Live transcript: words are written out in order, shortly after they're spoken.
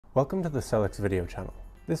Welcome to the Celix video channel.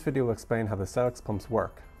 This video will explain how the Celix pumps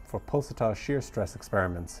work for pulsatile shear stress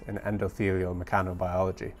experiments in endothelial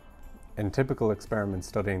mechanobiology. In typical experiments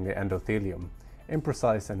studying the endothelium,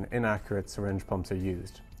 imprecise and inaccurate syringe pumps are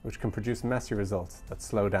used, which can produce messy results that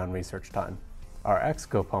slow down research time. Our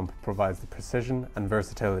ExiGo pump provides the precision and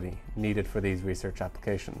versatility needed for these research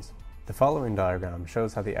applications. The following diagram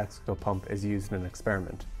shows how the ExiGo pump is used in an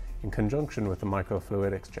experiment in conjunction with the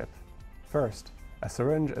microfluidics chip. First, a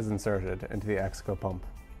syringe is inserted into the ExiGo pump.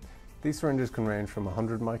 These syringes can range from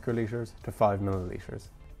 100 microliters to 5 milliliters.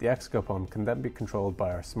 The ExiGo pump can then be controlled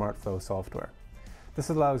by our SmartFlow software. This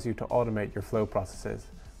allows you to automate your flow processes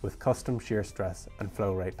with custom shear stress and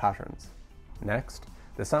flow rate patterns. Next,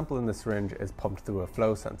 the sample in the syringe is pumped through a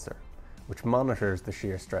flow sensor, which monitors the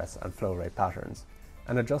shear stress and flow rate patterns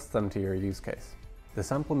and adjusts them to your use case. The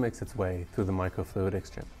sample makes its way through the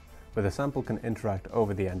microfluidics chip, where the sample can interact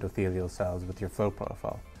over the endothelial cells with your flow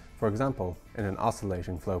profile, for example, in an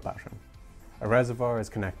oscillating flow pattern. A reservoir is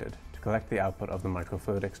connected to collect the output of the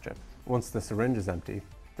microfluidics chip. Once the syringe is empty,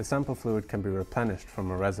 the sample fluid can be replenished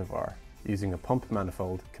from a reservoir using a pump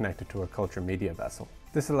manifold connected to a culture media vessel.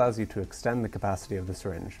 This allows you to extend the capacity of the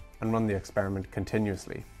syringe and run the experiment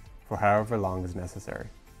continuously for however long is necessary.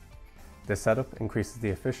 This setup increases the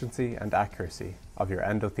efficiency and accuracy of your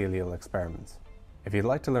endothelial experiments. If you'd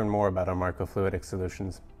like to learn more about our microfluidic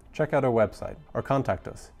solutions, check out our website or contact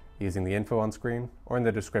us using the info on screen or in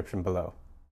the description below.